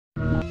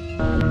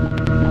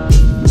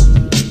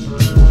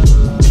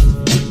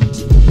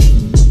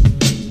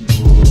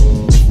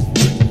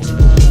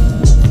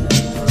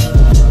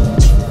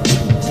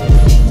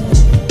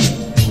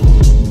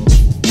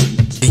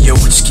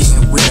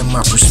My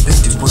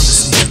perspective,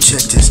 brothers need to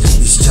check this.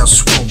 It's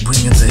just war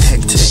bringing the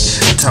hectic.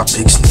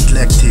 Topics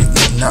neglected,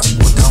 not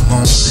what I'm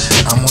on.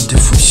 I'm on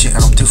different shit,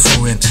 I'm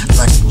different.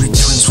 Like big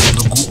twins from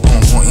the group on,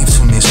 more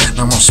infamous.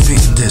 Now I'm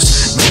spitting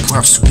this. Make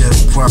props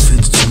together, profit.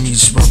 To me,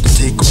 it's about to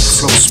take off the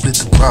flow, split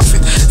the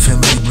profit.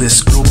 Family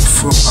risk, global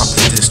firm,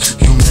 after this.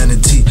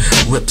 Humanity,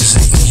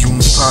 representing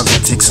human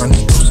politics. I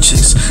need those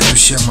chicks to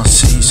share my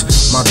seeds.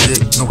 My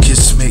dick, no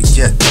kiss made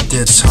yet, but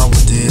that's how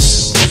it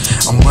is.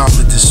 I'm wild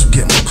with this to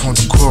get my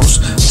point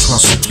across.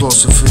 Trust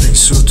applause if it ain't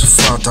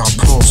certified, I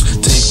pause.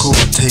 Take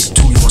over, take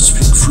two, you must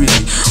speak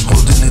freely.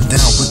 Holding it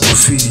down with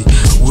graffiti.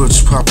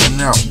 Words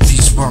popping out,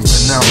 beats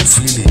bumping out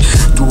freely.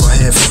 Do I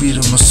have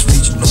freedom of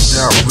speech? No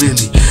doubt,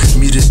 really.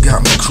 Media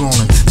got me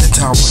crawling, the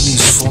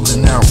Taiwanese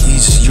falling out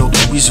easy. Yo,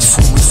 the reason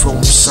for me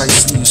flowing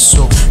precisely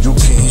so you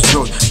can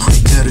enjoy.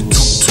 Pretty attitude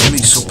to me,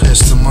 so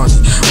pass the money.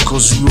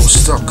 Cause we all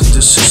stuck in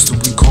the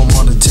system we call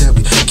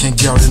monetary. Can't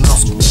get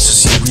enough to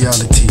see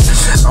reality.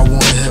 I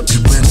wanna help you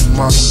bring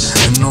money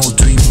and no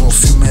dream of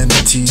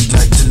humanity.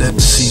 Like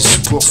telepathy,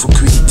 support for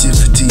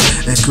creativity,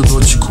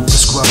 ecological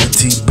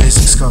quality,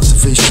 basics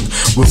cultivation,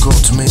 work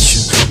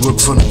automation, work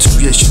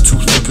voluntariation,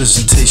 truth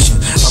representation.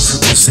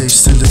 African slaves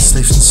still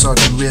enslaved in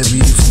Saudi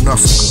Arabia from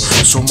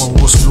Africa. So my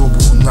war's global,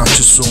 not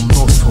just on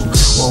North Pole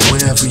or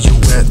wherever you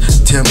at.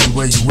 Tell me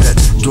where you at.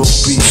 Dope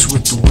beats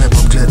with the web.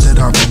 I'm glad that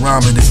I'm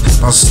rhyming it.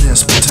 My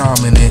stance, my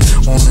time in it.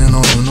 On and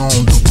on and on.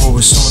 The war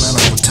is on and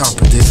I'm on top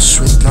of it.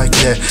 Straight like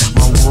that.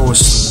 My war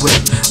is the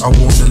web. I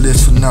wanna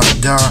live and not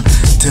die.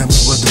 Tell me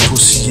where the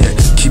pussy at.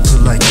 Keep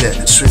it like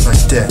that. Straight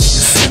like that.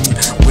 You feel me?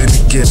 When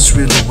it gets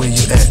really where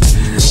you at.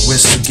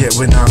 Where's to get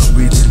when I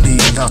really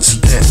need lots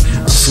of that.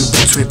 I feel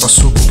betrayed by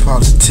super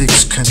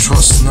politics. Can't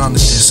trust none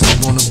of this. I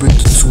wanna bring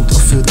the truth. I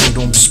feel they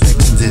don't respect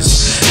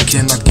this.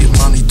 Cannot get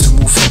money to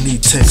move. I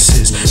need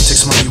Texas.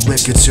 Text money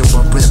records. Yo,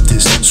 I rap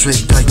this.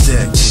 Straight like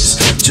that.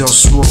 It's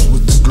JustWar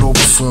with the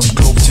Globalfirm,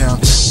 Globetown.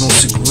 No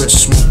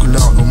cigarettes, smoke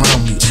loud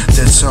around me.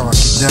 That's how I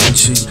get down,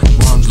 G.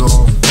 One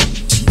love.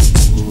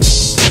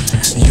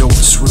 Yo,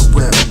 it's real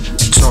rap.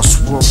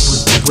 JustWar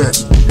with the rap.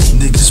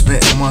 Niggas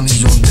bet money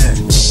on that.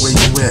 Where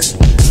you at?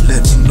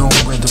 Let me know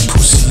where the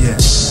pussy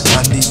at.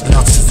 I need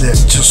lots of that.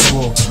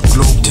 JustWar,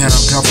 Globetown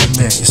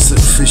government. It's the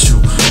official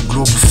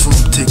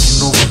Globalfirm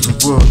taking over the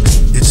world.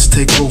 It's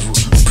Takeover.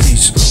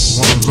 Peace,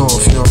 one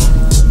love, y'all.